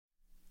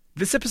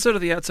This episode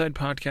of the Outside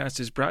Podcast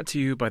is brought to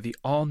you by the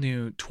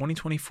all-new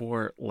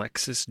 2024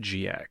 Lexus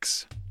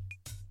GX.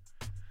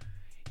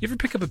 You ever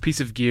pick up a piece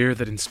of gear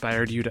that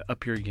inspired you to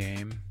up your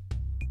game?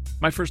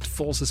 My first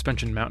full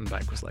suspension mountain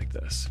bike was like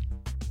this.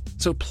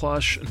 So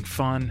plush and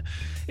fun,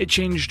 it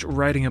changed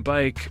riding a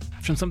bike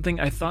from something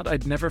I thought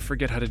I'd never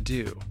forget how to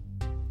do,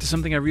 to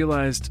something I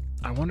realized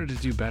I wanted to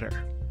do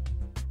better.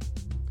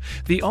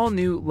 The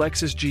all-new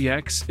Lexus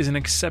GX is an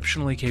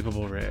exceptionally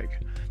capable rig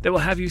that will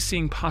have you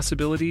seeing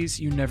possibilities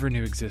you never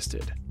knew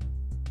existed.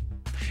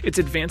 Its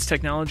advanced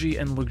technology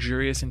and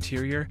luxurious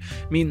interior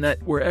mean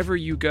that wherever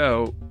you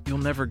go, you'll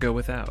never go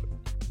without.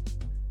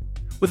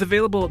 With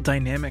available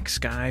dynamic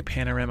sky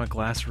panorama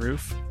glass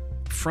roof,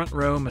 front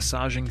row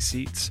massaging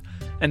seats,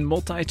 and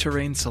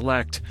multi-terrain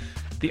select,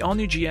 the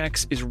all-new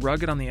GX is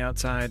rugged on the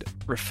outside,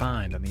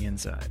 refined on the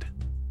inside.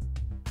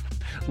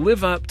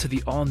 Live up to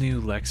the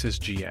all-new Lexus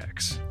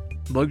GX.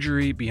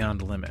 Luxury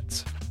beyond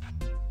limits.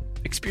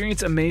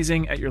 Experience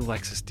amazing at your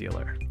Lexus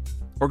dealer,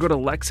 or go to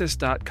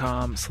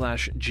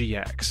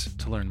lexus.com/GX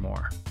to learn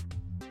more.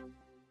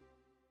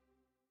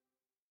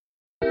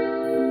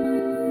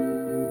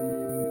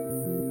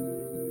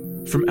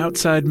 From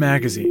Outside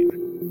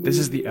Magazine, this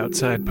is the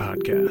Outside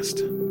Podcast.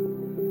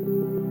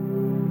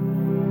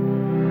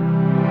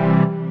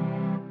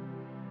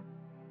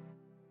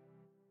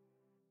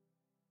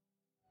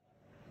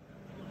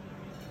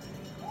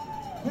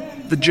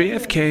 The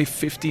JFK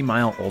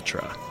 50-mile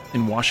Ultra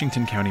in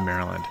Washington County,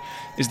 Maryland,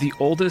 is the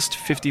oldest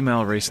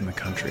 50-mile race in the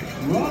country.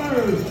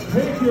 Runners,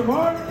 take your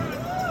mark.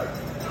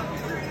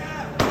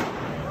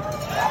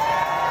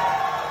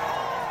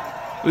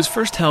 It was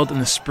first held in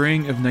the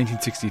spring of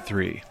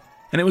 1963,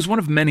 and it was one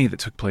of many that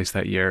took place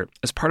that year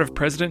as part of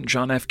President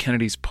John F.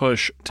 Kennedy's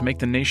push to make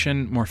the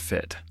nation more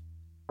fit.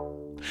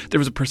 There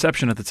was a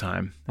perception at the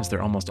time, as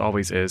there almost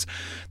always is,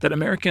 that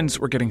Americans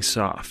were getting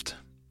soft,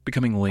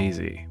 becoming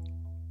lazy,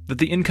 that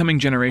the incoming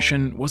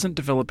generation wasn't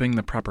developing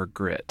the proper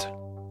grit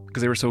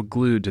because they were so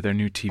glued to their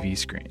new TV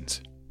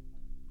screens.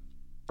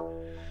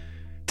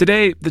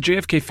 Today, the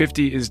JFK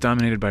 50 is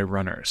dominated by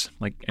runners,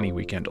 like any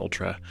weekend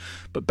ultra,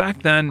 but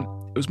back then,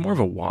 it was more of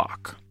a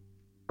walk.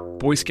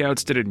 Boy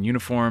Scouts did it in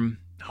uniform,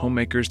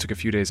 homemakers took a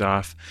few days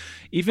off,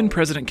 even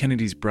President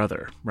Kennedy's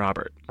brother,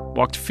 Robert,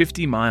 walked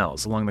 50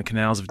 miles along the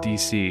canals of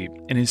D.C.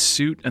 in his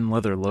suit and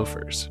leather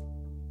loafers.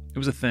 It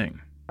was a thing.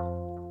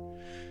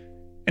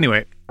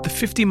 Anyway, the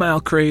 50-mile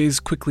craze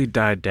quickly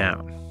died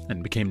down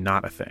and became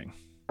not a thing.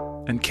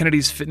 And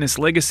Kennedy's fitness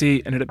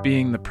legacy ended up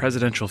being the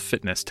presidential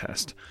fitness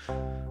test,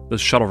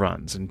 those shuttle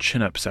runs and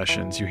chin-up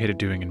sessions you hated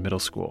doing in middle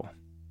school.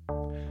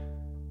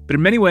 But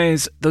in many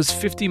ways, those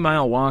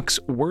 50-mile walks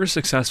were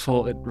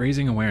successful at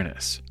raising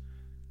awareness.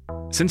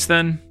 Since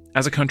then,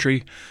 as a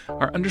country,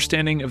 our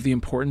understanding of the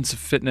importance of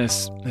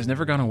fitness has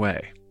never gone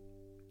away,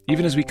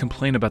 even as we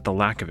complain about the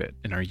lack of it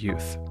in our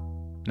youth,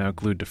 now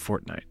glued to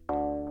Fortnite.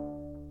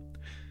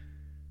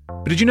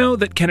 But did you know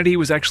that Kennedy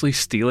was actually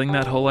stealing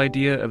that whole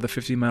idea of the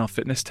 50-mile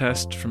fitness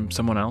test from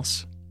someone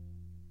else?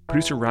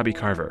 Producer Robbie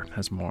Carver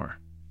has more.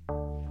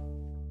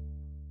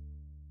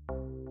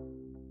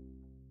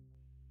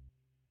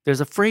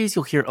 There's a phrase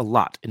you'll hear a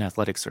lot in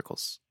athletic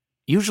circles,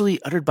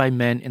 usually uttered by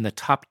men in the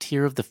top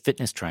tier of the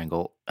fitness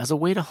triangle as a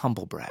way to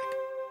humble brag.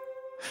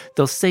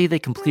 They'll say they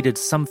completed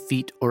some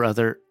feat or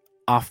other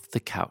off the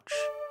couch,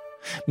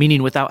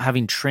 meaning without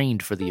having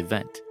trained for the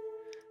event.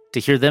 To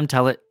hear them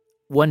tell it,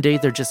 one day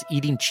they're just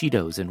eating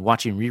Cheetos and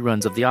watching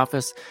reruns of The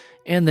Office,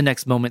 and the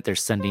next moment they're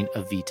sending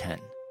a V10.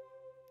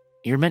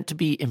 You're meant to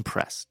be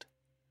impressed.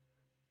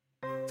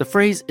 The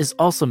phrase is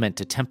also meant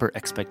to temper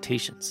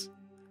expectations.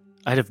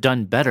 I'd have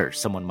done better,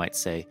 someone might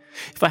say,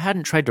 if I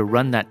hadn't tried to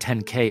run that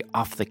 10K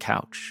off the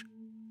couch.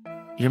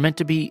 You're meant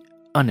to be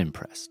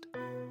unimpressed.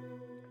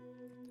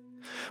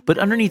 But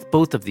underneath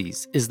both of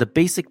these is the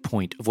basic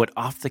point of what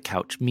off the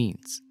couch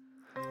means,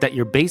 that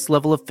your base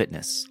level of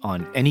fitness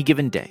on any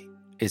given day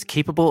is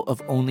capable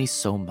of only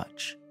so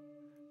much.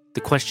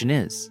 The question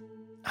is,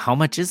 how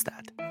much is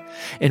that?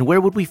 And where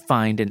would we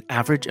find an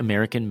average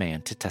American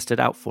man to test it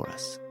out for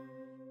us?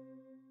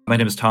 My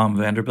name is Tom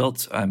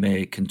Vanderbilt. I'm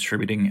a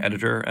contributing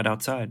editor at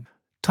Outside.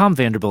 Tom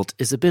Vanderbilt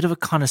is a bit of a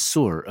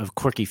connoisseur of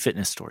quirky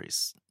fitness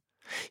stories.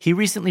 He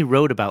recently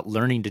wrote about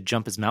learning to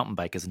jump his mountain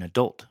bike as an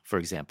adult, for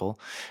example,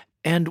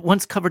 and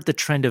once covered the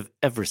trend of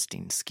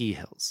Everesting ski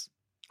hills,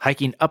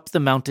 hiking up the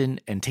mountain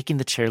and taking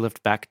the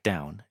chairlift back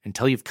down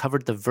until you've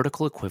covered the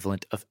vertical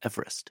equivalent of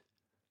Everest.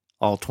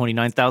 All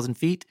 29,000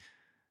 feet?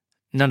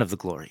 None of the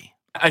glory.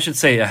 I should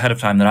say ahead of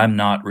time that I'm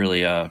not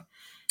really a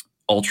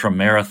ultra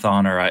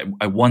marathoner.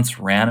 I once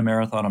ran a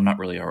marathon. I'm not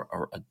really a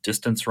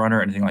distance runner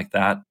or anything like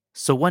that.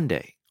 So one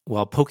day,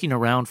 while poking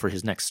around for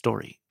his next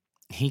story,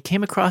 he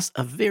came across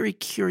a very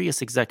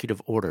curious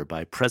executive order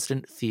by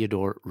President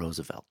Theodore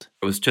Roosevelt.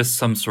 It was just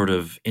some sort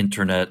of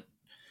internet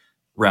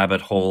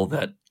rabbit hole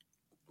that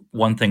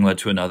one thing led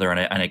to another,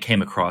 and I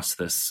came across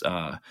this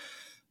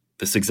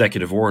this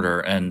executive order.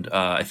 And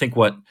I think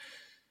what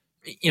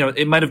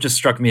It might have just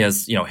struck me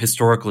as,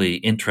 historically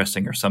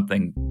interesting or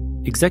something.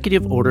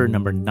 Executive Order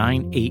number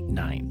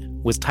 989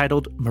 was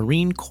titled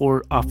Marine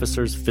Corps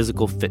Officers'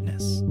 Physical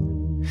Fitness.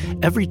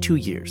 Every 2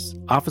 years,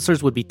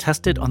 officers would be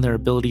tested on their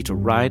ability to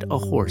ride a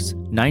horse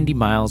 90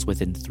 miles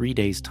within 3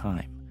 days'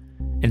 time,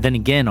 and then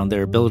again on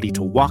their ability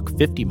to walk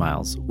 50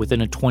 miles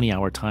within a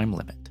 20-hour time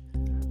limit,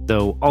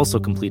 though also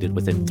completed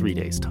within 3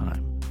 days'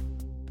 time.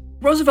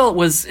 Roosevelt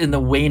was in the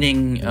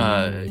waning,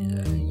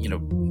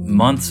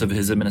 months of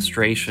his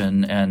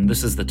administration, and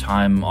this is the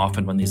time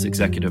often when these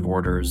executive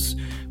orders,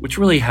 which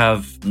really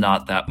have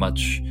not that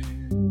much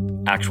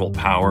actual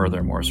power,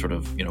 they're more sort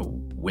of,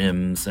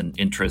 whims and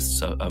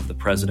interests of the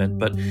president,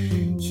 but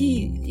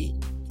he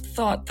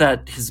thought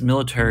that his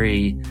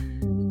military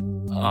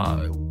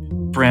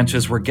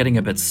branches were getting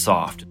a bit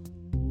soft.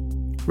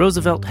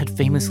 Roosevelt had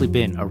famously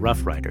been a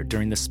Rough Rider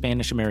during the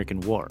Spanish-American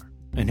War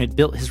and had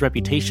built his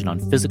reputation on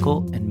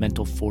physical and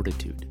mental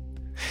fortitude.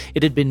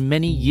 It had been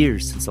many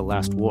years since the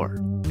last war,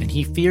 and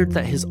he feared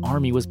that his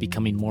army was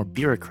becoming more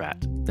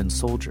bureaucrat than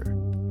soldier.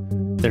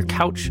 Their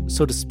couch,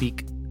 so to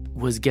speak,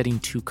 was getting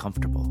too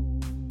comfortable,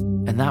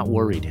 and that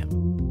worried him.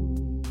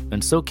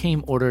 And so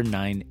came Order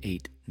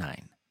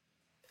 989.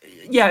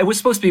 Yeah, it was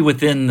supposed to be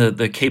within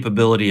the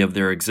capability of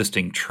their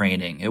existing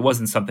training. It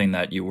wasn't something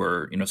that you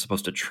were,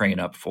 supposed to train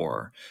up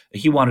for.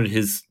 He wanted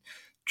his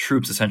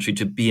troops essentially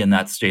to be in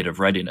that state of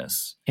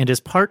readiness. And as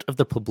part of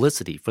the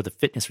publicity for the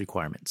fitness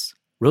requirements,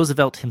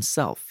 Roosevelt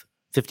himself,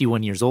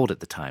 51 years old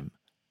at the time,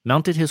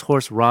 mounted his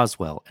horse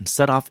Roswell and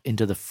set off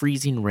into the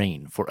freezing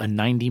rain for a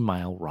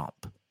 90-mile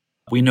romp.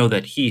 We know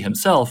that he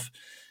himself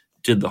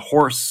did the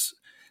horse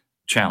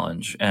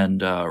challenge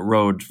and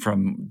rode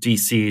from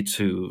D.C.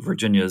 to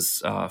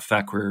Virginia's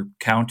Fauquier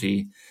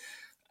County.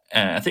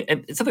 And I think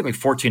it's something like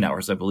 14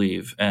 hours, I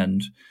believe.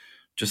 And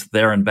just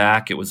there and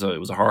back, it was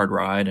a hard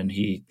ride. And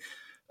he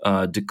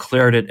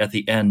declared it at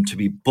the end to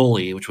be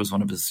bully, which was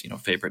one of his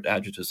favorite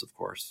adjectives, of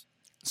course.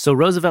 So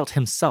Roosevelt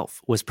himself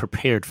was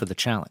prepared for the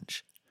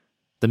challenge.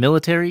 The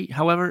military,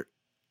 however,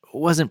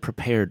 wasn't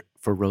prepared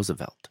for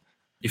Roosevelt.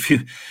 If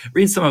you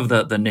read some of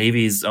the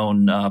Navy's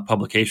own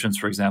publications,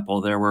 for example,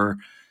 there were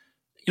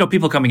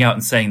people coming out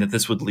and saying that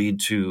this would lead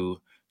to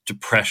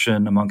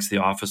depression amongst the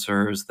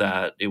officers,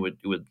 that it would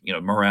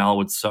morale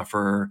would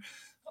suffer.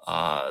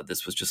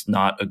 This was just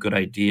not a good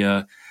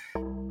idea.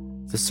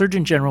 The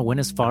Surgeon General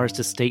went as far as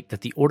to state that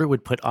the order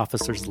would put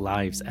officers'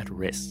 lives at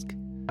risk.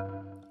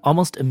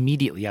 Almost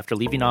immediately after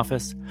leaving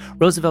office,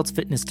 Roosevelt's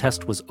fitness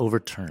test was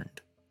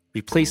overturned,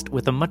 replaced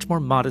with a much more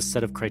modest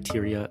set of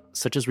criteria,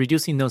 such as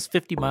reducing those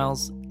 50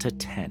 miles to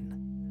 10.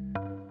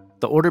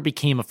 The order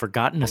became a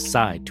forgotten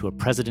aside to a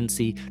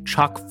presidency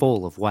chock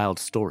full of wild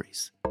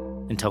stories,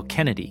 until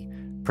Kennedy,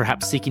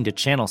 perhaps seeking to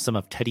channel some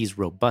of Teddy's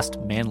robust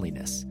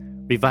manliness,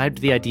 revived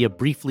the idea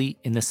briefly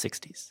in the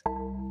 60s.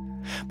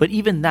 But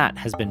even that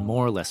has been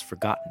more or less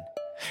forgotten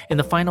in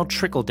the final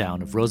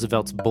trickle-down of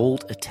Roosevelt's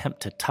bold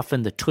attempt to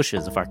toughen the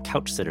tushes of our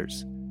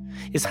couch-sitters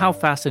is how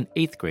fast an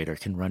 8th grader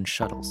can run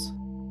shuttles.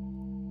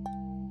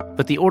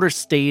 But the order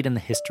stayed in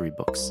the history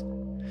books,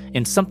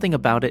 and something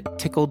about it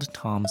tickled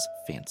Tom's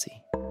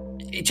fancy.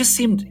 It just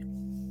seemed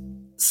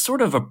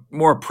sort of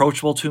more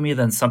approachable to me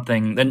than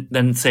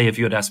say if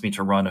you had asked me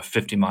to run a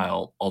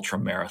 50-mile ultra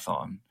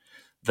marathon.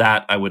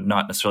 That I would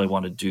not necessarily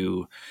want to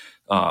do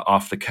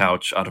off the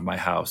couch out of my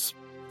house.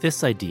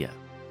 This idea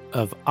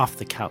of off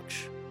the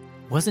couch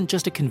wasn't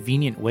just a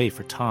convenient way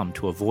for Tom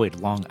to avoid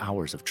long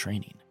hours of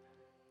training.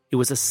 It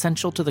was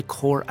essential to the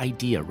core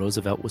idea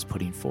Roosevelt was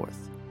putting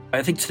forth.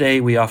 I think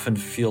today we often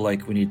feel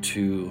like we need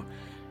to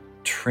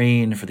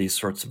train for these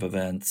sorts of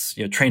events,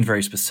 train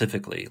very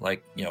specifically,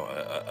 like,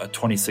 a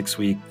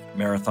 26-week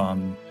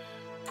marathon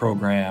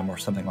program or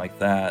something like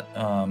that,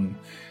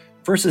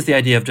 versus the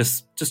idea of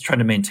just trying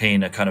to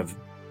maintain a kind of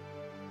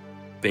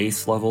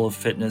base level of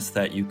fitness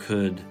that you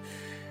could,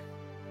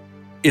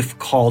 if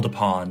called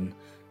upon,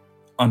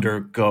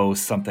 undergo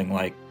something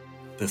like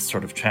this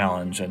sort of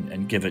challenge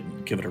and give it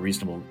a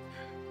reasonable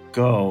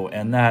go.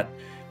 And that,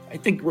 I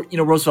think,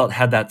 Roosevelt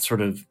had that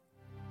sort of,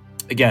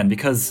 again,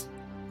 because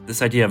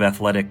this idea of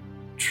athletic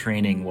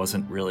training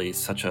wasn't really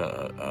such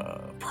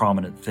a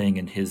prominent thing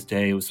in his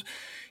day. It was,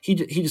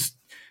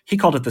 he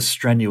called it the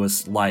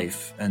strenuous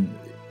life, and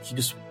he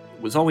just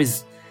was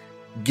always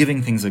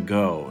giving things a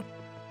go.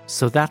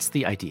 So that's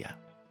the idea.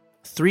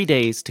 3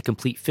 days to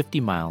complete 50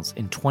 miles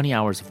in 20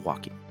 hours of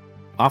walking,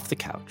 off the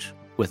couch,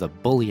 with a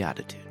bully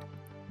attitude.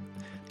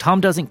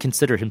 Tom doesn't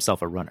consider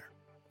himself a runner,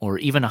 or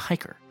even a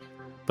hiker,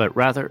 but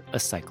rather a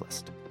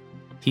cyclist.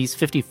 He's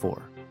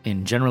 54,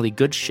 in generally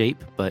good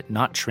shape, but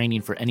not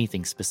training for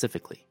anything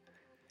specifically.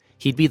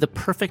 He'd be the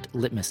perfect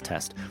litmus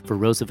test for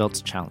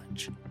Roosevelt's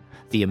challenge,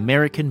 the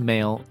American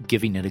male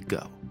giving it a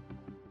go.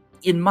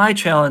 In my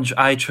challenge,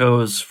 I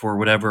chose, for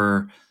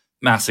whatever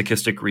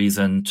masochistic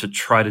reason, to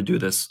try to do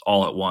this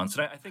all at once.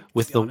 And I think,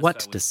 with the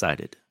what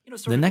decided,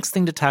 the next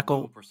thing to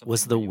tackle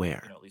was the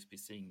where.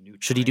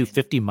 Should he do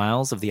 50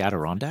 miles of the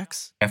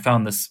Adirondacks? I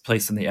found this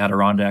place in the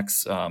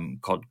Adirondacks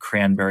called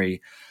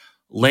Cranberry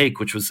Lake,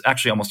 which was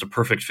actually almost a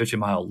perfect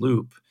 50-mile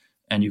loop.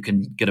 and you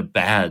can get a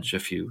badge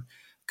if you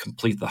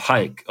complete the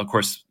hike. Of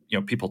course,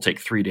 people take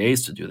 3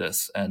 days to do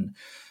this, and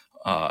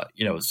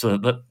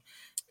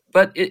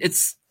but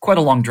it's quite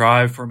a long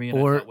drive for me.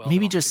 Or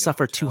maybe just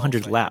suffer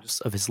 200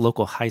 laps of his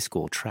local high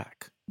school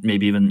track.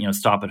 Maybe even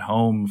stop at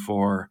home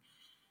for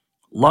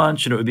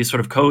lunch, and it would be sort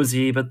of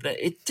cozy. But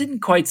it didn't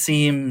quite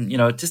seem,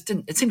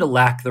 it seemed to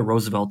lack the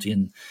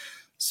Rooseveltian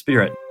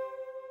spirit.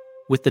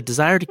 With the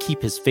desire to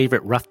keep his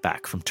favorite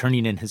roughback from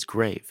turning in his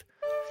grave,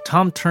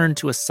 Tom turned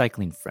to a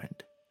cycling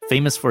friend,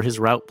 famous for his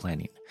route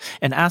planning,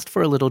 and asked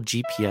for a little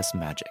GPS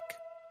magic.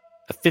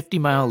 A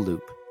 50-mile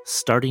loop,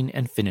 starting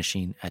and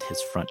finishing at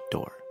his front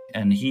door.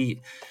 And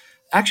he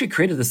actually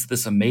created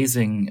this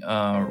amazing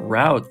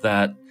route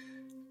that,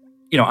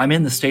 I'm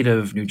in the state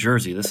of New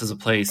Jersey. This is a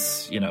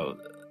place,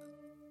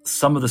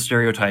 some of the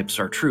stereotypes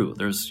are true.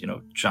 There's,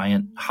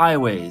 giant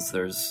highways.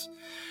 There's,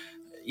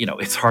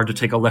 it's hard to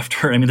take a left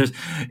turn. I mean,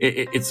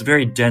 it's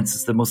very dense.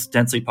 It's the most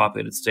densely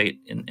populated state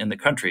in the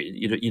country.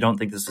 You don't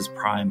think this is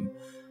prime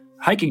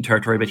hiking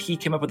territory, but he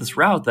came up with this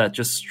route that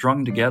just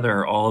strung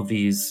together all of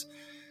these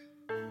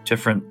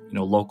different,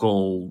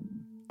 local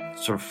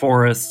sort of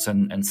forests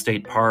and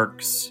state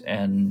parks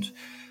and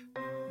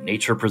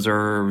nature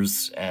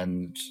preserves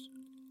and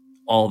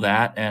all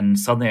that. And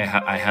suddenly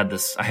I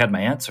had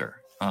my answer.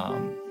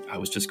 I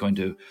was just going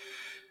to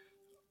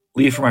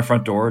leave from my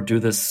front door,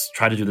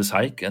 try to do this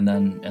hike, and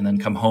then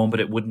come home. But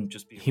it wouldn't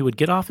just be. He would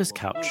get off his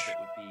couch,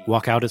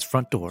 walk out his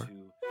front door,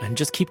 and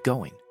just keep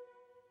going.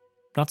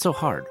 Not so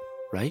hard,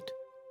 right?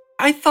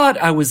 I thought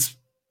I was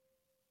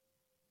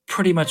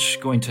pretty much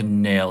going to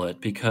nail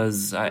it,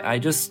 because I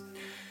just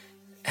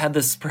had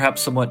this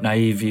perhaps somewhat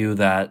naive view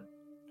that,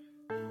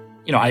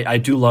 I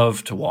do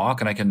love to walk,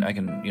 and I can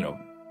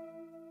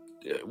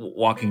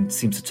walking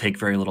seems to take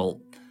very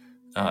little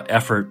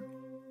effort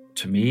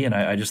to me. And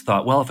I just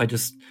thought, well, if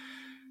it's,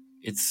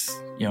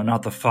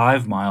 not the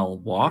 5-mile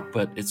walk,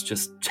 but it's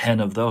just 10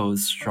 of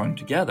those strung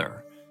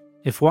together.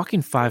 If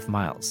walking 5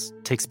 miles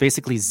takes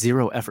basically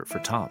zero effort for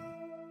Tom,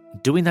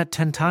 doing that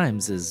 10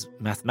 times is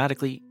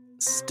mathematically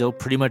still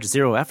pretty much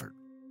zero effort.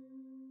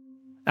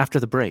 After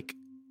the break,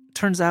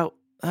 turns out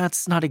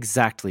that's not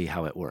exactly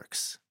how it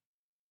works.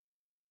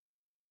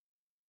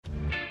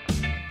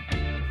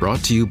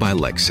 Brought to you by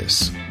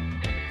Lexus.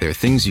 There are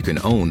things you can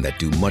own that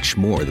do much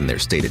more than their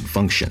stated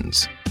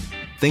functions.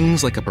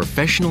 Things like a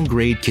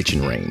professional-grade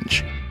kitchen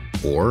range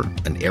or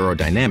an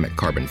aerodynamic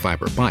carbon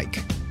fiber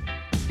bike.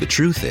 The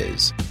truth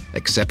is,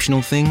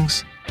 exceptional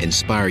things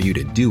inspire you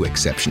to do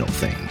exceptional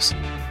things.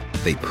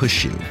 They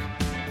push you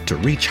to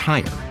reach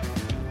higher,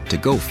 to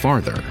go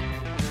farther.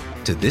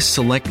 To this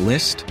select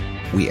list,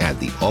 we add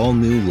the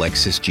all-new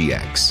Lexus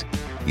GX.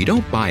 You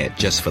don't buy it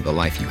just for the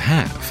life you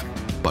have,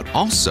 but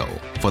also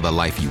for the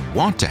life you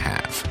want to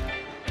have.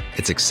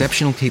 Its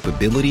exceptional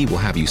capability will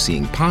have you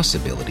seeing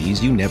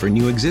possibilities you never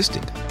knew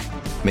existed,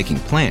 making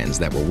plans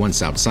that were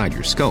once outside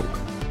your scope.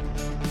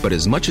 But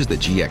as much as the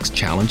GX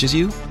challenges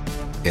you,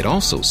 it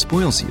also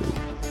spoils you.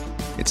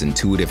 Its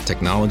intuitive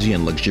technology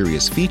and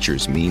luxurious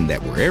features mean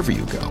that wherever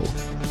you go,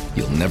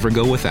 you'll never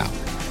go without.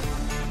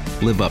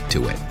 Live up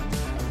to it.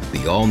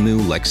 The all-new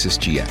Lexus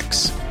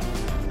GX.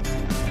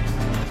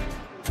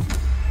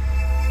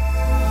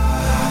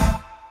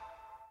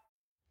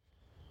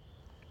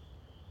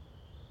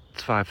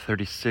 It's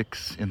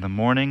 5:36 in the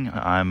morning.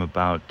 I'm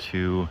about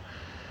to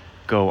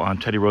go on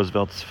Teddy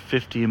Roosevelt's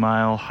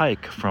 50-mile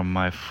hike from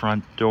my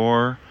front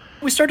door.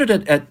 We started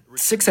at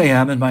 6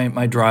 a.m. in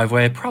my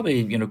driveway. I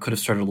probably could have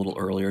started a little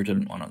earlier.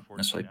 Didn't want to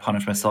necessarily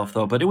punish myself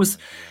though. But it was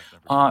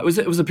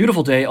a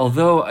beautiful day.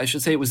 Although I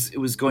should say it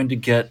was going to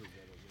get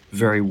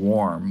very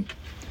warm.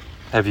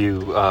 Have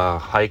you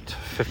hiked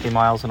 50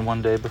 miles in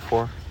one day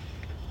before?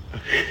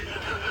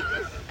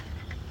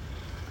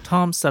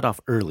 Tom set off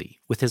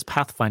early, with his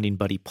pathfinding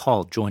buddy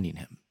Paul joining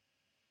him.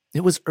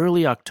 It was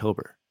early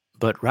October,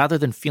 but rather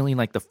than feeling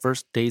like the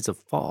first days of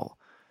fall,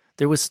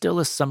 there was still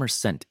a summer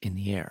scent in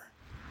the air.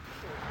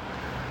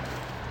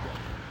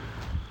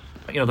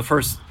 The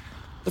first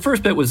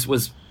bit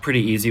was pretty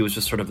easy. It was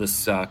just sort of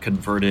this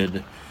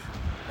converted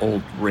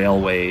old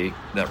railway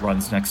that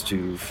runs next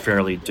to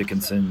Fairleigh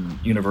Dickinson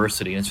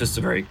University. And it's just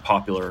a very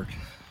popular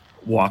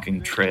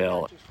walking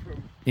trail.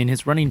 In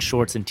his running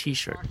shorts and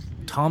t-shirt,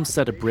 Tom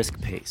set a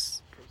brisk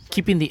pace,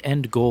 keeping the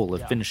end goal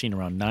of finishing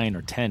around 9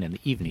 or 10 in the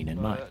evening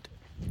in mind.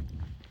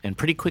 And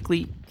pretty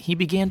quickly, he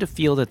began to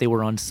feel that they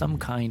were on some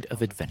kind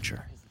of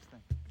adventure.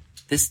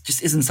 This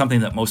just isn't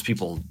something that most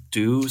people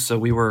do, so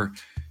we were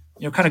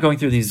kind of going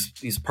through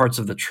these parts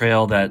of the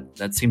trail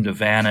that seemed to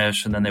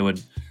vanish, and then they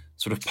would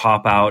sort of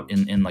pop out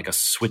in like a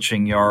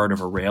switching yard of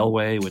a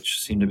railway,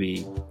 which seemed to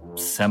be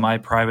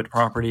semi-private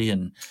property,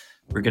 and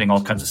we were getting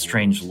all kinds of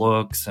strange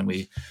looks, and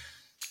we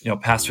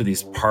passed through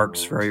these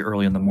parks very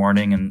early in the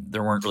morning, and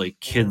there weren't really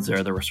kids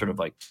there. There were sort of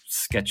like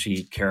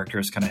sketchy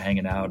characters kind of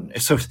hanging out.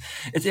 And so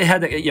it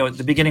had,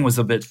 the beginning was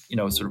a bit,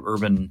 sort of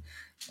urban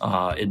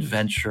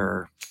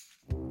adventure.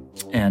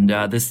 And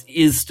this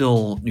is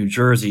still New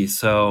Jersey,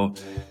 so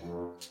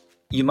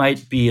you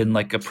might be in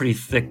like a pretty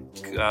thick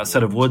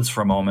set of woods for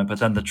a moment, but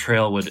then the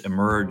trail would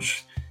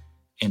emerge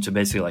into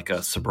basically like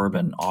a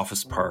suburban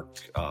office park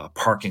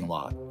parking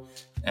lot,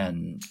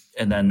 and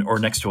then or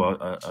next to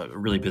a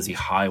really busy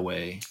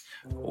highway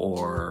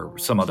or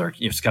some other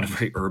just kind of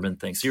very urban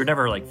thing. So you're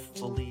never like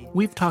fully.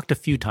 We've talked a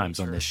few times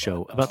on this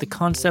show about the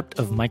concept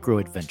of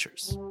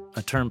micro-adventures,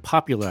 a term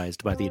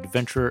popularized by the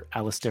adventurer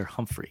Alastair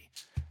Humphrey,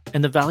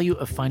 and the value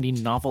of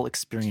finding novel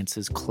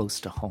experiences close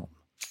to home.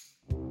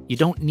 You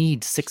don't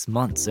need 6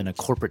 months and a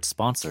corporate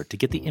sponsor to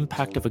get the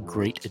impact of a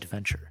great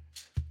adventure.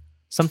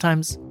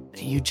 Sometimes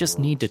you just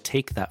need to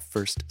take that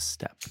first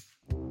step.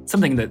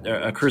 Something that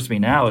occurs to me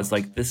now is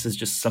like, this is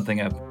just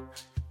something I've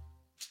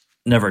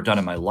never done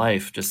in my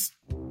life, just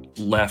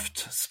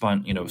left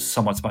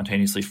somewhat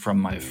spontaneously from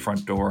my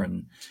front door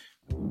and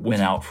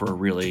went out for a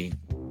really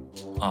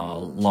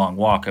long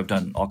walk. I've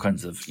done all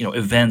kinds of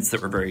events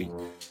that were very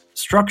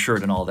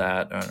structured and all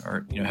that,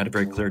 or had a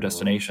very clear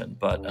destination.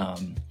 But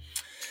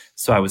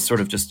so I was sort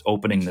of just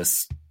opening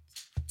this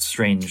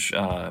strange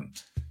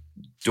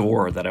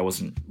door that I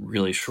wasn't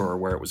really sure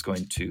where it was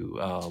going to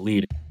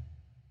lead.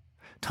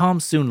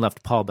 Tom soon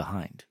left Paul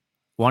behind,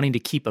 wanting to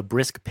keep a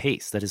brisk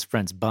pace that his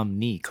friend's bum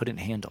knee couldn't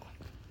handle.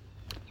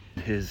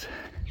 His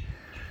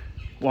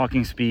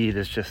walking speed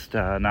is just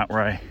not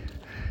where I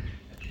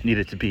need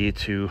it to be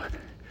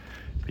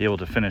able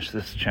to finish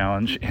this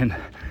challenge in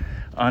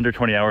under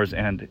 20 hours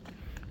and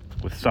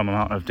with some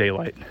amount of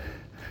daylight.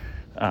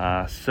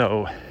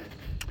 So,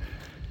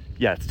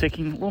 yeah, it's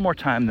taking a little more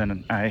time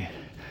than I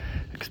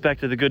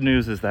expected. The good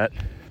news is that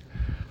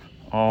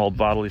all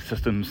bodily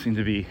systems seem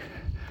to be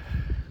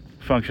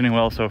functioning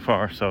well so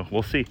far, so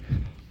we'll see.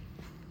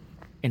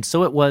 And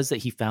so it was that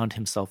he found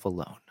himself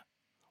alone,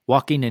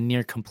 walking in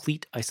near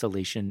complete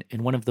isolation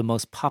in one of the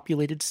most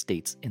populated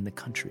states in the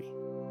country.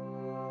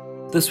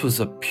 This was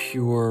a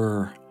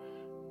pure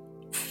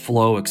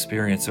flow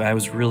experience. I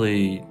was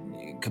really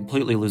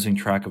completely losing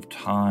track of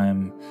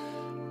time.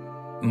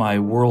 My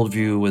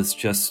worldview was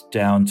just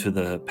down to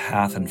the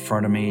path in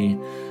front of me,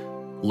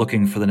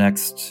 looking for the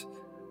next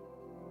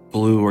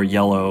blue or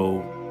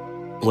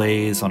yellow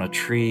blaze on a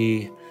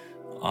tree.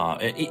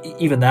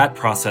 Even that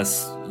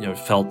process,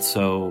 felt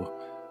so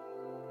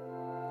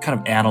kind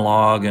of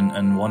analog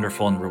and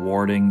wonderful and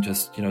rewarding.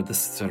 Just this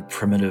sort of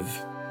primitive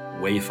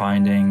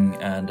wayfinding,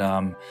 and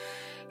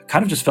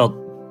kind of just felt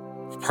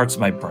parts of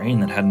my brain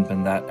that hadn't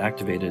been that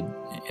activated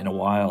in a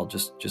while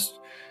just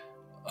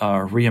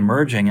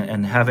reemerging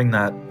and having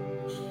that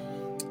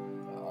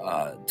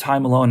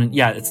time alone. And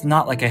yeah, it's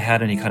not like I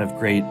had any kind of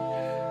great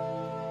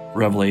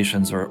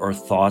revelations or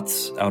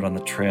thoughts out on the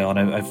trail. And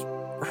I've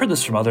heard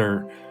this from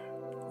other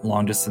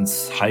long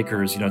distance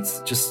hikers.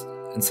 It's just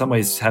in some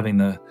ways having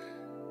the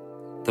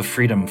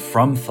freedom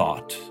from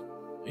thought,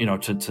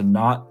 to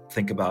not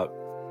think about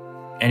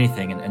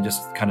anything and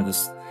just kind of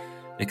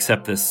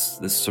accept this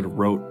sort of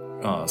rote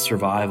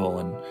survival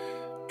and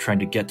trying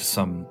to get to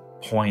some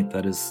point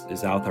that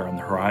is out there on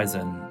the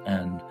horizon,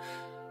 and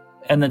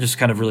then just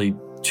kind of really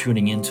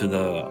tuning into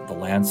the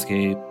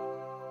landscape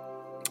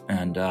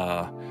and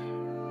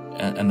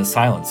the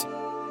silence.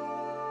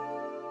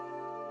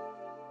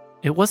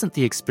 It wasn't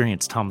the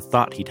experience Tom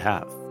thought he'd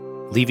have,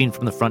 leaving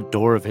from the front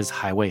door of his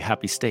highway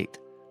happy state,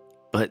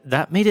 but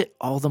that made it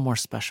all the more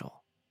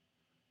special.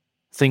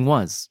 Thing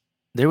was,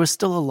 there was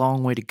still a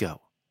long way to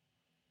go,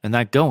 and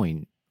that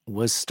going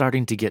was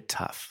starting to get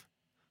tough.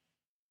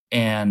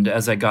 And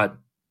as I got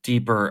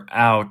deeper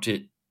out,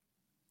 it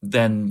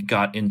then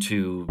got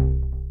into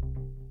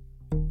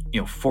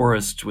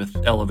forest with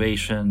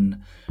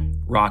elevation,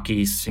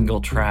 rocky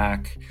single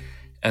track.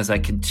 As I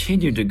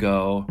continued to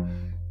go,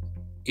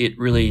 it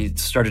really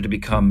started to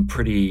become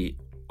pretty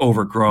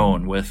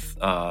overgrown with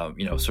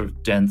sort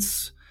of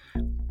dense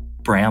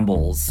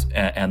brambles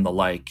and the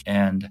like.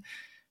 And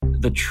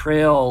the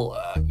trail,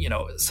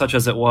 such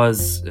as it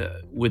was,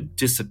 would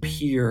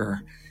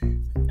disappear.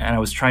 And I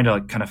was trying to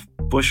kind of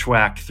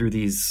bushwhack through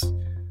these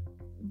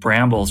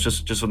brambles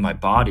just with my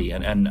body.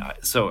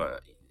 So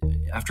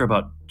after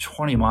about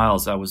 20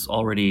 miles, I was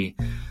already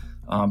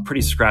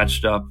pretty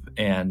scratched up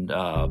and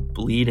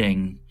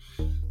bleeding.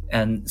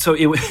 And so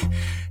it,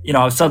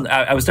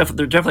 I was there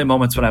were definitely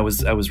moments when I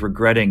was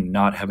regretting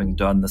not having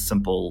done the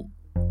simple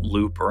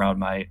loop around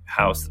my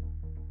house.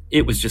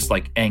 It was just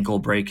like ankle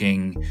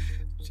breaking,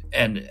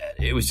 and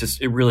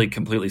it really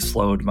completely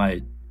slowed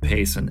my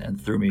pace and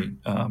threw me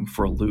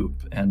for a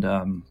loop.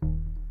 And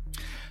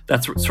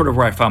that's sort of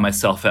where I found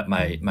myself at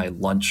my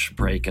lunch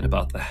break at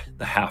about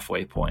the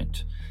halfway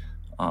point,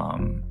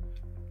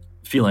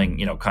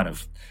 feeling kind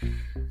of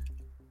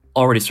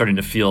already starting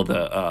to feel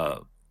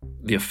the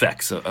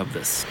effects of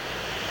this.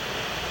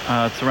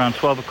 It's around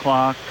 12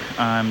 o'clock.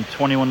 I'm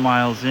 21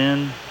 miles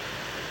in,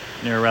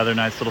 near a rather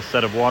nice little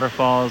set of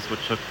waterfalls,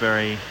 which look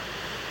very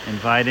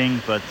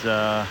inviting, but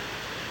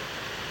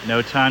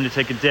no time to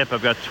take a dip.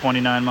 I've got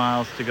 29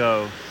 miles to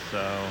go,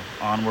 so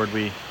onward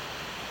we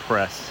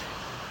press.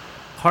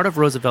 Part of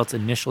Roosevelt's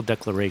initial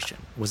declaration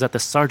was that the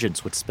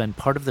sergeants would spend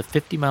part of the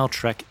 50-mile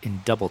trek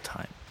in double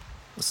time,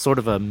 sort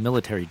of a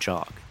military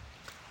jog.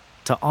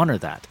 To honor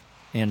that,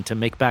 and to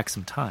make back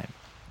some time,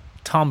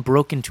 Tom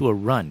broke into a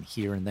run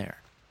here and there,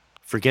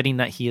 forgetting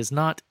that he is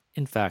not,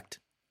 in fact,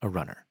 a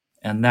runner.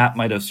 And that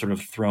might have sort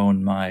of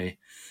thrown my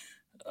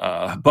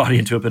body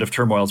into a bit of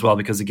turmoil as well,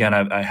 because, again,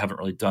 I haven't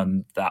really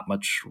done that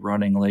much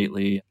running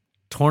lately.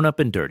 Torn up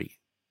and dirty,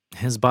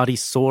 his body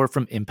sore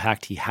from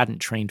impact he hadn't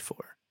trained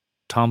for,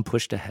 Tom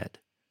pushed ahead.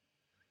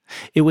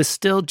 It was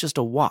still just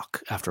a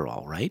walk, after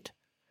all, right?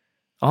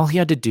 All he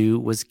had to do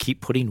was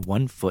keep putting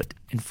one foot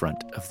in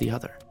front of the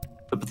other.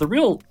 But the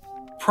real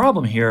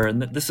problem here,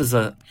 and this is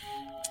the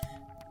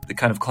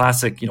kind of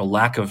classic,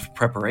 lack of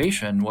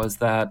preparation, was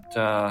that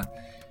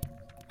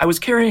I was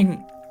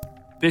carrying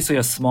basically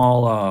a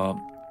small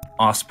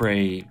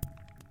Osprey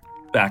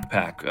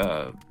backpack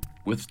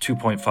with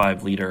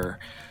 2.5 liter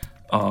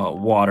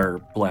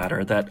water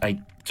bladder that I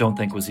don't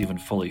think was even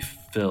fully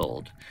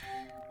filled.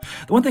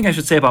 The one thing I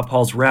should say about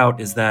Paul's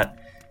route is that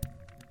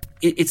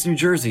it's New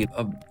Jersey.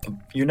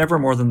 You're never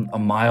more than a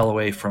mile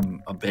away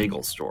from a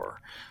bagel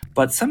store.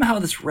 But somehow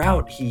this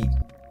route he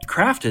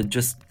crafted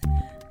just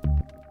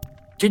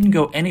didn't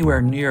go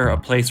anywhere near a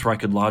place where I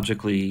could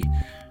logically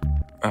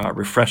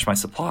refresh my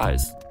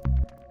supplies.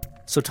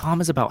 So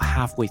Tom is about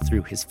halfway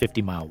through his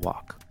 50-mile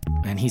walk,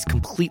 and he's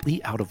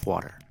completely out of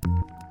water.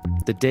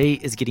 The day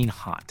is getting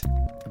hot,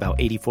 about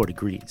 84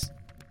 degrees,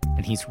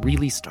 and he's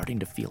really starting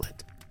to feel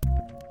it.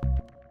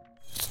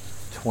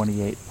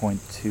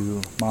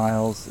 28.2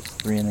 miles. It's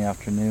 3 in the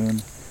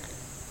afternoon.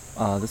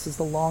 This is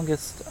the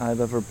longest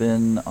I've ever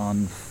been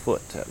on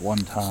foot at one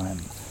time.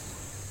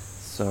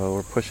 So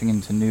we're pushing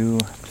into new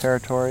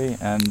territory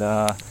and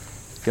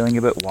feeling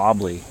a bit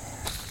wobbly.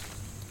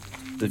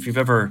 If you've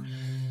ever,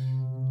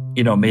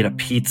 made a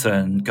pizza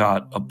and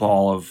got a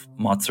ball of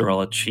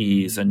mozzarella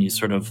cheese and you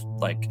sort of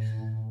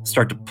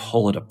start to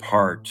pull it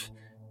apart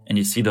and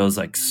you see those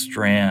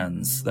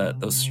strands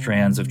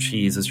of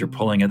cheese as you're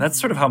pulling it, that's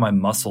sort of how my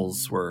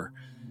muscles were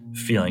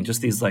feeling.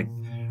 Just these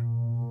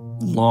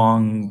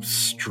long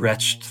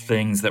stretched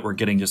things that were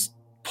getting just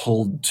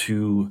pulled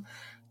too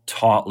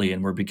tautly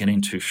and were beginning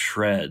to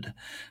shred.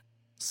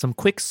 Some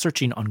quick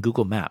searching on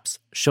Google Maps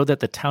showed that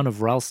the town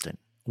of Ralston,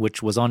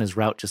 which was on his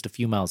route just a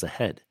few miles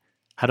ahead,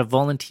 had a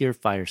volunteer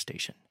fire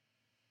station.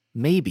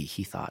 Maybe,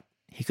 he thought,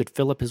 he could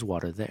fill up his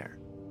water there.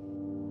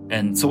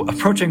 And so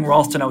approaching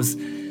Ralston, I was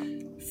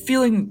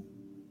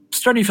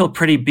starting to feel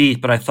pretty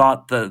beat, but I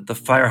thought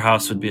the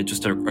firehouse would be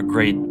just a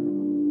great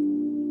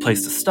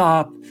place to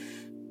stop,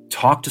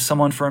 talk to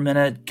someone for a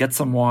minute, get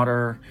some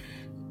water,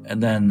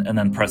 and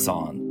then press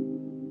on.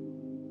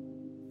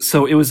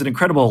 So it was an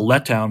incredible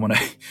letdown when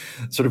I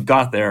sort of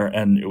got there,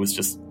 and there was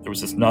just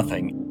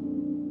nothing.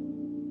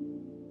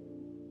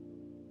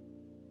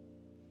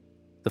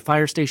 The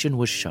fire station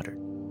was shuttered,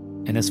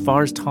 and as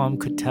far as Tom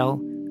could tell,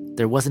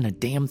 there wasn't a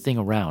damn thing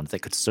around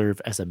that could serve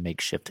as a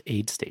makeshift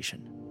aid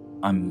station.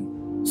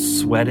 I'm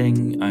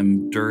sweating,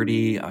 I'm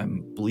dirty,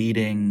 I'm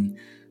bleeding,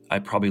 I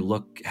probably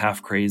look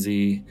half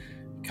crazy,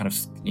 kind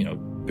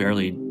of,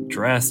 barely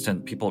dressed,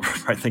 and people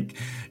I think,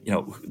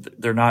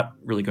 they're not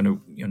really going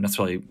to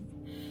necessarily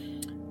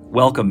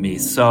welcome me.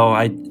 So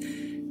I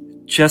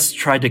just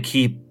tried to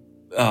keep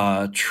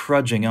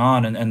trudging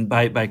on, and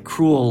by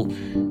cruel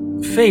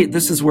fate,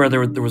 this is where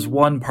there was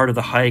one part of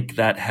the hike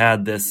that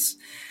had this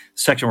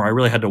section where I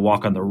really had to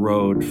walk on the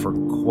road for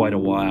quite a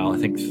while. I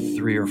think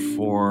 3 or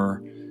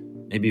 4,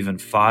 maybe even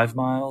 5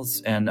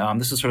 miles. And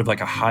this is sort of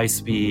like a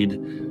high-speed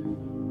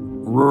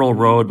rural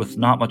road with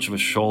not much of a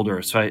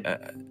shoulder. So I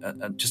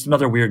just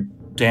another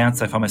weird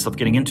dance I found myself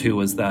getting into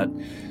was that,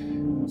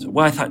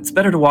 I thought it's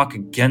better to walk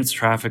against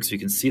traffic so you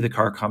can see the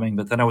car coming,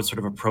 but then I would sort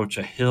of approach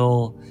a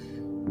hill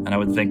and I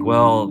would think,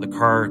 well, the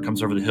car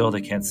comes over the hill,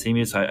 they can't see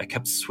me. So I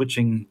kept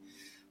switching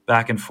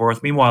back and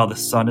forth. Meanwhile, the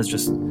sun is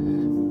just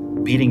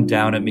beating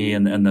down at me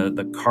and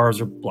the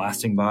cars are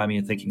blasting by me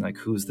and thinking,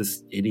 who's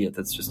this idiot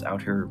that's just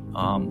out here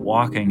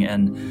walking?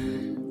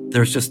 And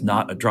there's just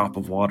not a drop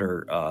of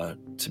water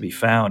to be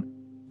found.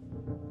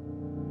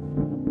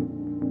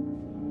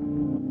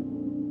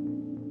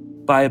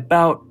 By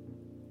about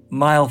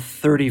mile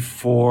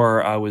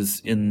 34, I was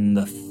in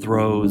the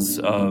throes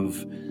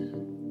of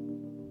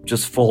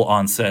just full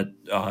onset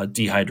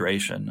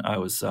dehydration. I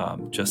was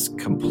just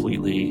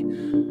completely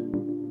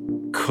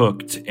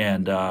cooked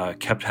and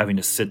kept having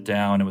to sit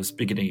down. I was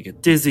beginning to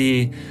get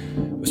dizzy.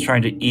 I was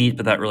trying to eat,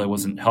 but that really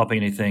wasn't helping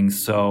anything.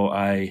 So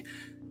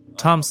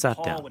Tom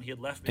sat down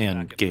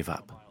and gave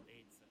up.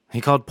 He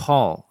called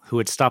Paul, who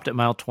had stopped at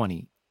mile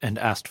 20, and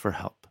asked for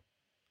help.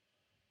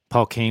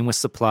 Paul came with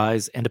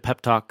supplies and a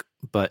pep talk,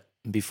 but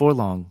before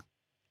long,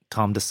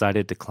 Tom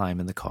decided to climb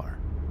in the car.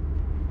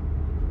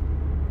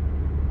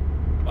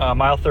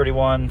 Mile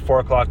 31, 4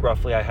 o'clock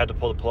roughly, I had to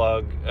pull the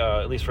plug,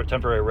 at least for a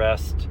temporary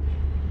rest.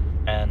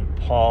 And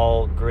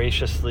Paul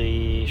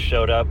graciously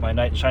showed up, my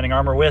knight in shining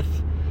armor, with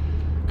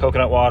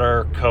coconut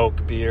water,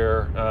 Coke,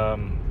 beer.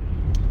 I'm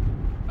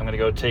going to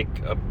go take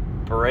a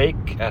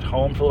break at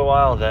home for a little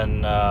while,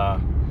 then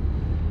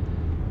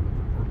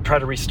try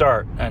to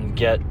restart and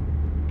get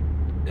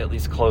at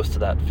least close to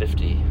that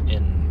 50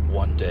 in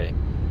one day.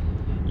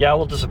 Yeah, a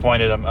little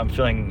disappointed. I'm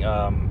feeling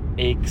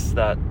aches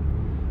that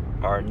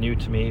are new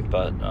to me,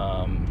 but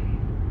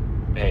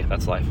hey,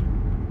 that's life.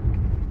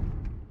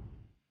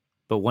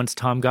 But once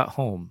Tom got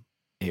home,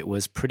 it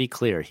was pretty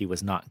clear he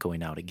was not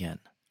going out again.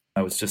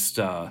 I was just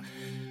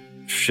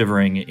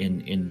shivering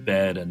in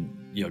bed and,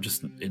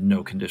 just in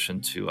no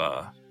condition to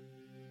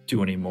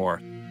do any more.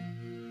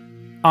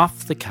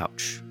 Off the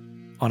couch,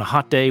 on a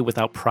hot day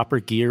without proper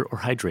gear or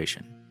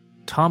hydration,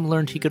 Tom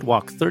learned he could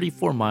walk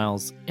 34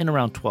 miles in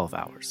around 12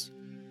 hours.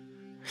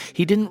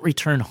 He didn't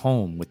return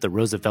home with the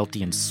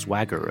Rooseveltian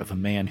swagger of a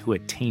man who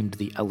had tamed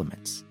the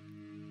elements.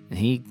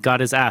 He got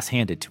his ass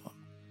handed to him.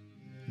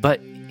 But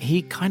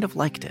he kind of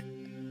liked it.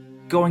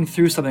 Going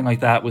through something like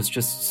that was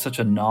just such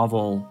a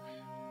novel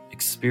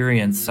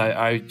experience.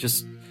 I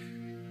just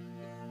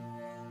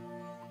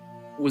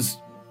was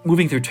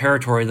moving through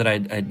territory that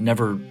I'd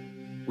never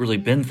really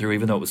been through,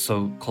 even though it was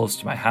so close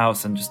to my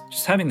house, and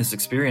just having this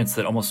experience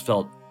that almost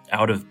felt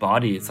out of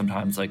body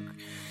sometimes, like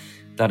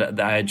that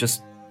I had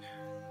just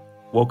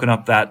woken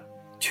up that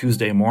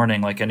Tuesday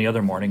morning like any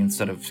other morning.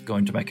 Instead of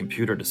going to my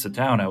computer to sit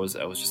down, I was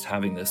just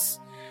having this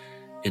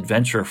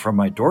adventure from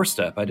my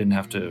doorstep. I didn't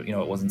have to,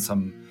 it wasn't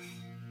some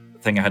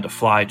thing I had to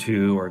fly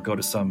to or go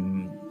to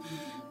some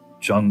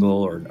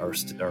jungle or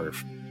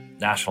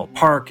national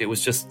park. It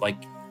was just like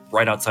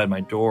right outside my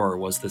door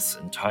was this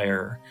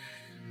entire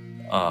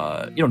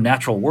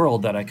natural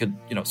world that I could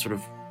sort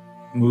of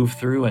move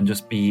through and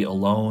just be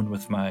alone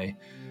with my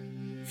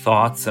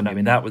thoughts. And I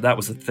mean that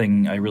was the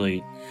thing I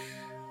really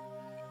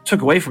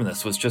took away from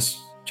this, was just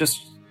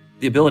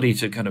the ability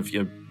to kind of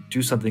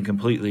do something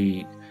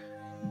completely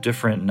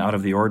different and out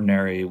of the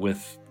ordinary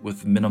with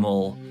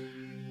minimal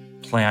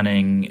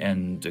planning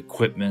and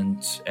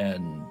equipment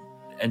and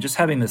just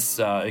having this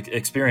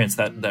experience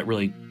that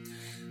really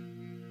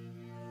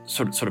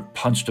sort of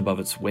punched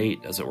above its weight,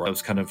 as it were. I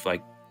was kind of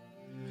like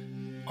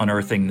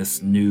unearthing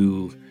this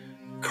new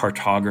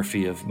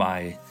cartography of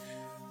my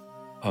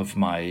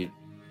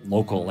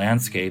local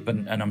landscape,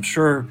 and I'm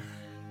sure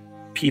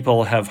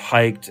people have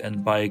hiked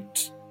and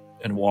biked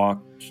and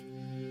walked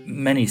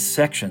many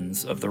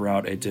sections of the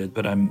route I did,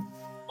 but I'm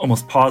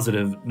almost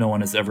positive no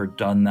one has ever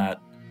done that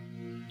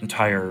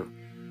entire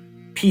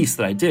piece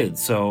that I did.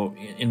 So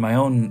in my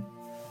own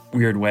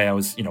weird way, I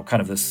was kind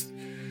of this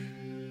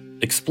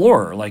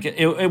explorer. Like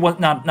it was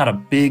not a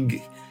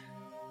big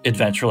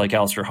adventure like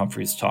Alistair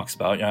Humphreys talks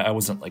about. I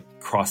wasn't like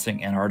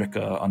crossing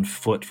Antarctica on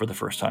foot for the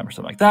first time or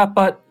something like that.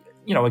 But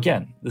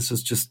again, this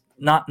is just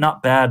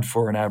not bad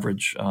for an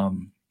average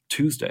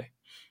Tuesday.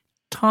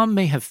 Tom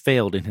may have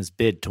failed in his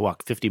bid to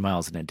walk 50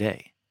 miles in a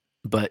day.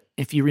 But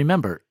if you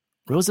remember,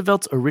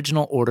 Roosevelt's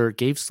original order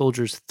gave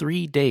soldiers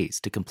 3 days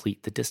to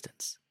complete the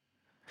distance.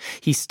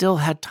 He still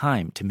had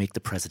time to make the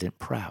president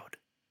proud.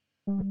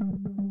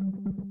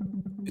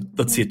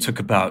 Let's see, it took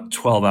about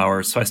 12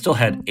 hours, so I still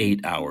had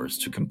 8 hours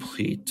to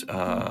complete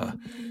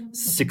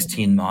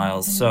 16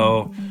 miles.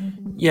 So,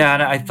 yeah,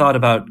 and I thought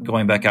about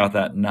going back out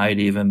that night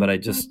even, but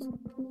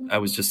I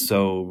was just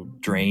so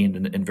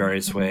drained in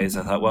various ways.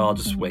 I thought, well, I'll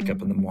just wake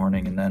up in the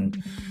morning. And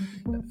then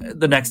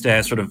the next day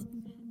I sort of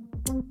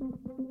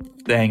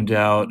banged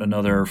out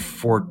another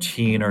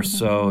 14 or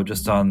so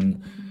just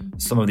on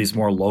some of these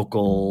more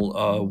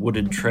local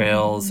wooded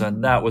trails.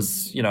 And that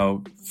was,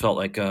 felt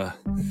like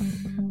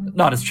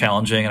not as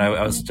challenging. And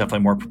I was definitely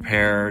more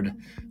prepared.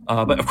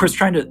 But of course,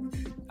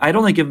 I'd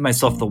only given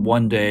myself the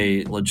one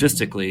day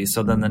logistically.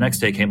 So then the next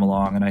day came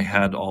along and I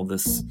had all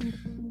this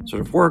sort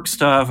of work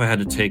stuff. I had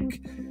to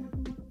take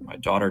my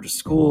daughter to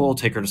school,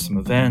 take her to some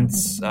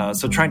events.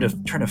 So trying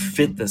to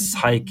fit this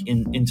hike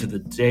into the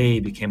day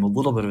became a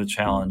little bit of a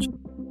challenge.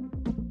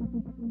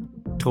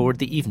 Toward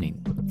the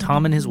evening,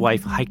 Tom and his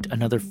wife hiked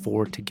another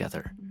 4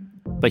 together,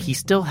 but he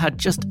still had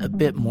just a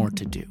bit more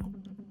to do.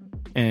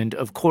 And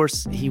of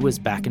course, he was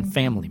back in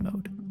family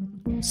mode.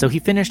 So he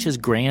finished his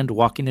grand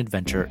walking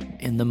adventure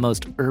in the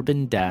most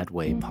urban dad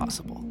way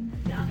possible.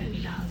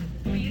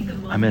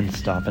 I'm in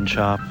Stop and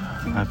Shop.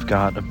 I've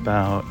got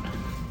about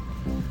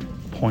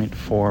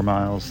 0.4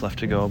 miles left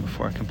to go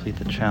before I complete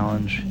the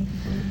challenge.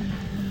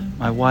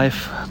 My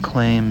wife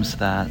claims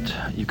that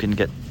you can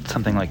get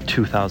something like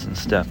 2,000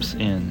 steps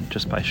in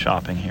just by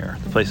shopping here.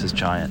 The place is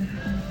giant.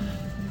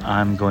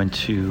 I'm going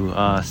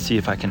to see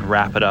if I can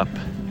wrap it up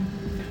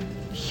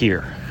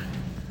here.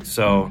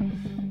 So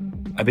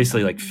I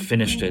basically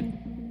finished it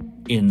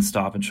in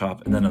Stop and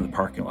Shop and then in the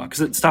parking lot,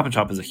 because Stop and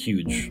Shop is a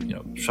huge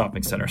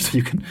shopping center, so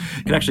you can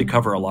actually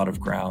cover a lot of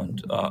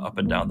ground up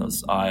and down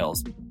those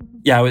aisles.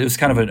 Yeah, it was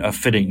kind of a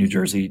fitting New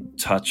Jersey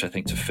touch, I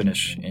think, to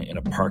finish in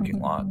a parking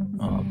lot.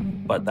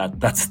 But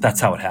that's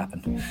how it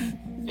happened.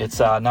 It's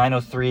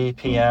 9:03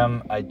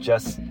 p.m. I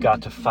just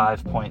got to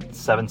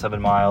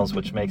 5.77 miles,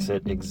 which makes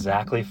it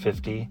exactly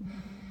 50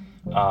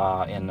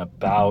 in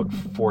about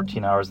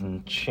 14 hours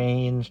and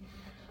change.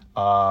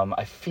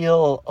 I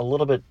feel a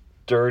little bit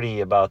dirty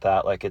about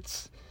that, like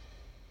it's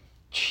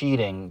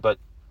cheating. But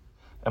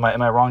am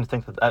I wrong to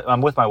think that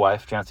I'm with my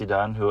wife, Jancy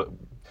Dunn, who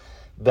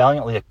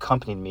valiantly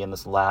accompanied me in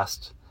this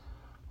last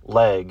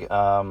leg?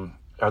 Are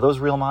those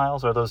real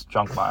miles or are those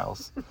junk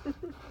miles?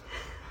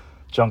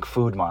 Junk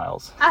food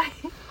miles.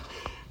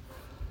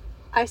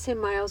 I say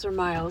miles are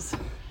miles.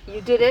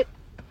 You did it.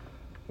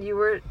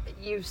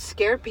 You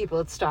scared people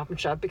at Stop and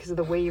Shop because of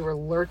the way you were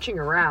lurching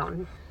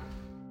around.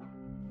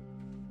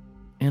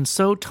 And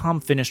so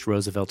Tom finished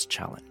Roosevelt's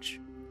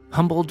challenge,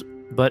 humbled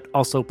but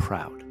also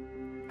proud,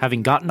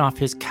 having gotten off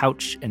his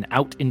couch and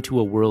out into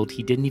a world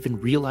he didn't even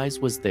realize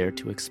was there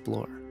to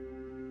explore.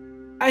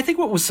 I think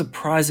what was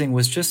surprising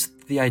was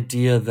just the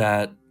idea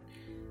that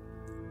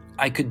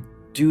I could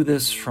do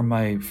this from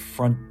my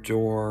front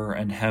door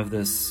and have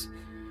this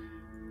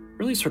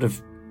really sort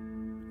of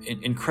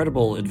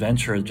incredible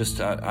adventure just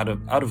out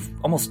of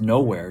almost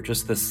nowhere.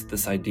 Just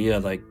this idea,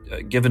 like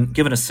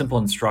given a simple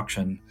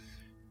instruction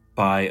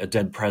by a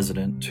dead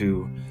president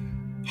to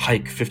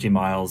hike 50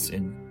 miles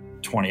in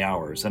 20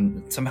 hours,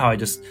 and somehow I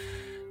just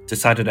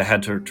decided I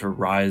had to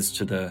rise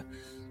to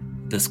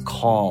this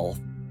call.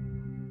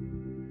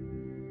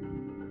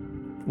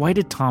 Why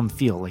did Tom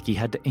feel like he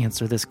had to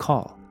answer this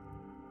call?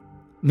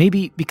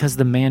 Maybe because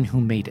the man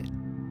who made it,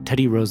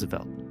 Teddy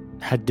Roosevelt,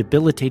 had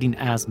debilitating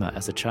asthma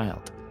as a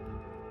child.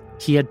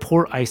 He had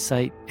poor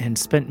eyesight and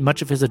spent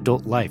much of his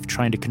adult life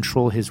trying to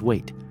control his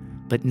weight,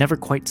 but never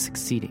quite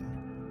succeeding.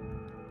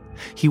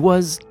 He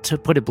was, to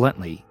put it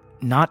bluntly,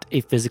 not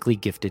a physically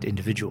gifted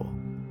individual.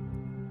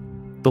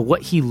 But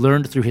what he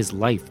learned through his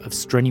life of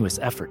strenuous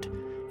effort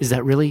is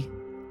that really,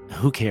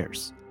 who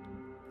cares?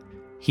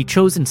 He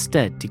chose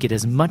instead to get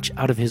as much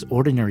out of his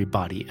ordinary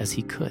body as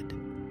he could.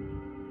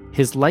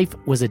 His life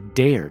was a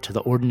dare to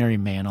the ordinary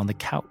man on the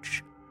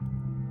couch.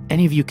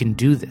 Any of you can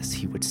do this,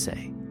 he would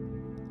say.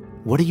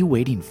 What are you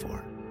waiting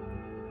for?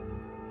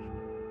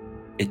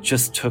 It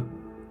just took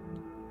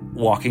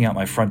walking out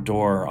my front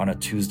door on a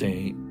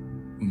Tuesday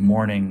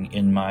morning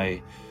in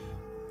my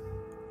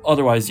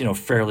otherwise,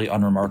 fairly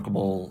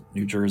unremarkable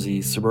New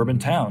Jersey suburban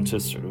town to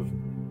sort of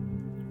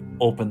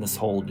open this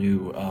whole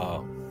new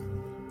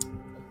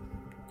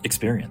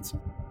experience.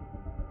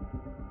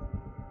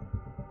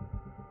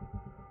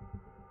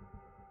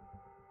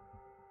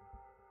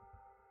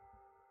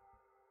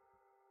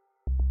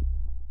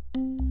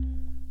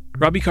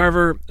 Robbie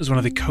Carver is one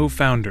of the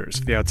co-founders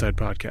of the Outside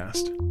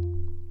Podcast.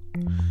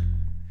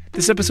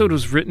 This episode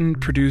was written,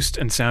 produced,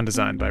 and sound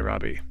designed by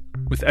Robbie,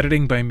 with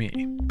editing by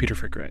me, Peter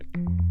Frick-Wright.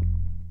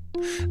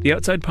 The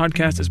Outside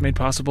Podcast is made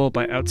possible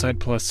by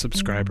Outside Plus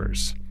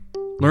subscribers.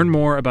 Learn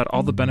more about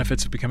all the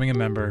benefits of becoming a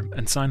member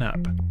and sign up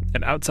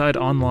at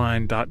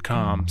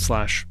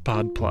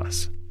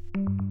outsideonline.com/podplus.